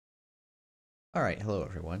Alright, hello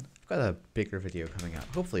everyone. I've got a bigger video coming out,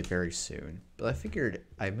 hopefully very soon, but I figured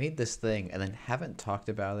I made this thing and then haven't talked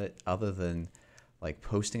about it other than like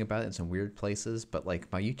posting about it in some weird places, but like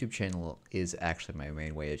my YouTube channel is actually my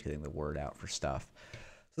main way of getting the word out for stuff.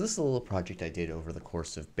 So this is a little project I did over the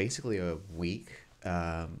course of basically a week,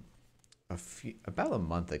 about a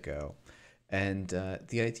month ago, and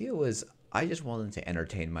the idea was I just wanted to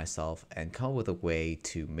entertain myself and come up with a way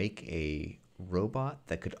to make a robot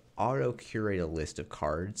that could auto curate a list of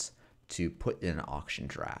cards to put in an auction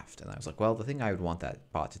draft. And I was like, well, the thing I would want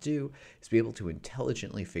that bot to do is be able to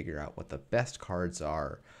intelligently figure out what the best cards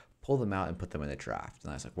are, pull them out, and put them in a draft.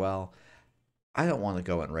 And I was like, well, I don't want to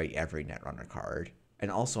go and rate every Netrunner card.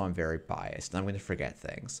 And also, I'm very biased and I'm going to forget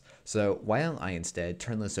things. So, why don't I instead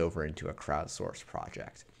turn this over into a crowdsourced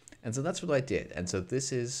project? And so that's what I did. And so,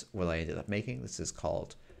 this is what I ended up making. This is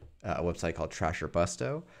called a website called Trasher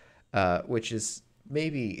Busto, which is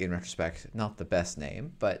maybe in retrospect not the best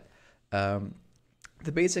name, but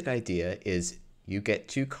the basic idea is you get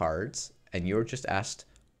two cards and you're just asked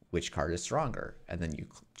which card is stronger. And then you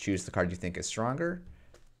choose the card you think is stronger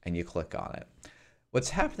and you click on it.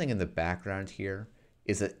 What's happening in the background here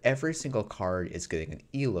is that every single card is getting an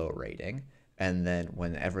ELO rating, and then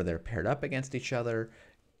whenever they're paired up against each other,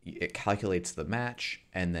 it calculates the match,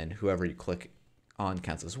 and then whoever you click on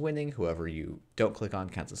counts as winning, whoever you don't click on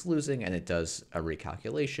counts as losing, and it does a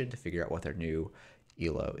recalculation to figure out what their new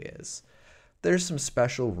ELO is. There's some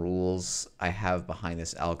special rules I have behind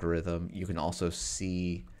this algorithm. You can also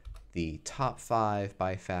see the top 5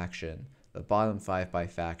 by faction, the bottom 5 by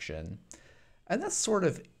faction, and that's sort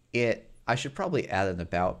of it. I should probably add an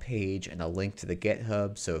about page and a link to the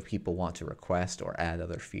GitHub, so if people want to request or add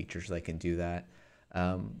other features, they can do that.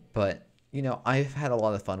 But, you know, I've had a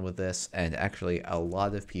lot of fun with this, and actually a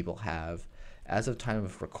lot of people have. As of time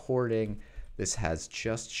of recording, this has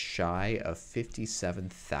just shy of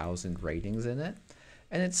 57,000 ratings in it,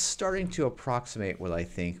 and it's starting to approximate what I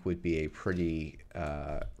think would be a pretty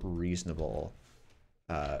reasonable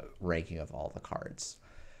ranking of all the cards.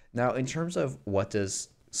 Now, in terms of what does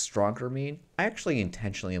stronger mean, I actually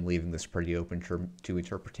intentionally am leaving this pretty open to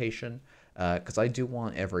interpretation, because I do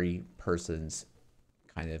want every person's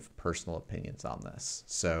kind of personal opinions on this.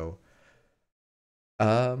 So,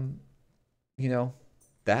 um, you know,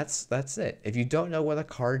 that's it. If you don't know what a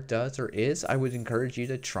card does or is, I would encourage you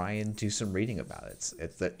to try and do some reading about it.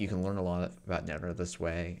 It's that you can learn a lot about Netrunner this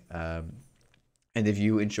way. And if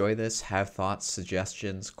you enjoy this, have thoughts,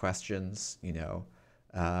 suggestions, questions,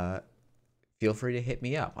 feel free to hit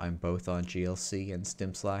me up. I'm both on GLC and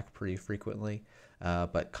Stim Slack pretty frequently,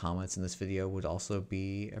 but comments in this video would also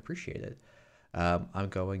be appreciated. I'm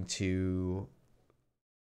going to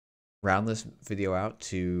round this video out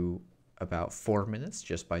to about 4 minutes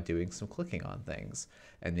just by doing some clicking on things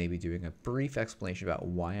and maybe doing a brief explanation about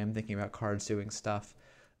why I'm thinking about cards doing stuff.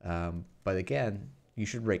 But again, you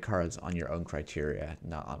should rate cards on your own criteria,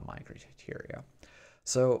 not on my criteria.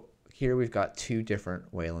 So here we've got two different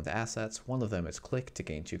Wayland assets. One of them is click to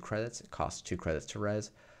gain 2 credits. It costs 2 credits to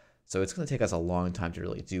res. So it's going to take us a long time to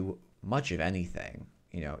really do much of anything.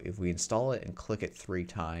 You know, if we install it and click it 3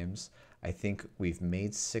 times, I think we've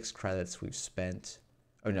made 6 credits. We've spent,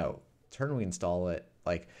 oh no, turn we install it.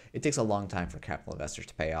 Like, it takes a long time for capital investors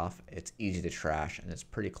to pay off. It's easy to trash and it's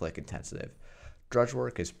pretty click intensive. Drudge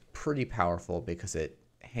work is pretty powerful because it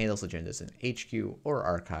handles agendas in HQ or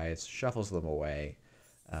archives, shuffles them away.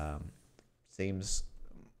 Seems to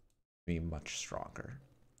be much stronger.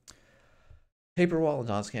 Paperwall and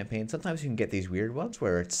Dawn's campaign, sometimes you can get these weird ones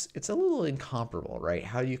where it's a little incomparable, right?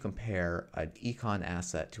 How do you compare an econ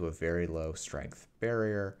asset to a very low strength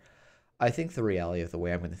barrier? I think the reality of the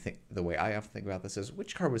way I often think about this is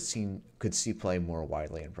which card could see play more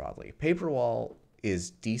widely and broadly. Paperwall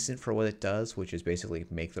is decent for what it does, which is basically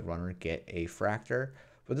make the runner get a fractor,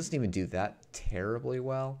 but it doesn't even do that terribly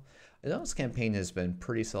well. Dawn's campaign has been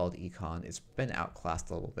pretty solid econ. It's been outclassed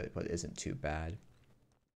a little bit, but isn't too bad.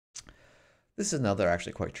 This is another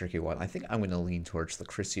actually quite tricky one. I think I'm going to lean towards the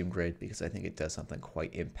Chrysium Grid because I think it does something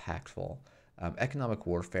quite impactful. Economic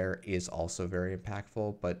Warfare is also very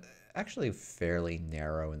impactful, but actually fairly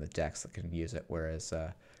narrow in the decks that can use it, whereas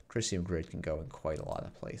Chrysium Grid can go in quite a lot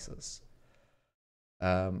of places.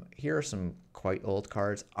 Here are some quite old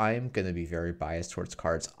cards. I'm going to be very biased towards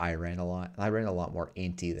cards I ran a lot. I ran a lot more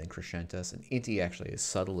Inti than Crescentus, and Inti actually is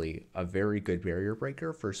subtly a very good barrier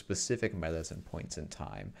breaker for specific metas and points in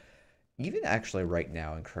time. Even actually right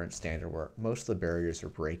now in current standard where most of the barriers are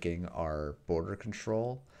breaking are border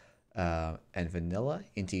control and vanilla.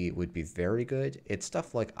 Inti would be very good. It's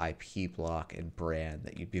stuff like IP block and brand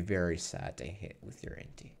that you'd be very sad to hit with your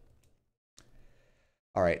Inti.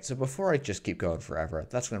 All right, so before I just keep going forever,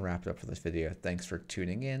 that's going to wrap it up for this video. Thanks for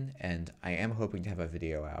tuning in, and I am hoping to have a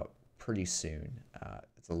video out pretty soon.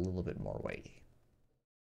 It's a little bit more weighty.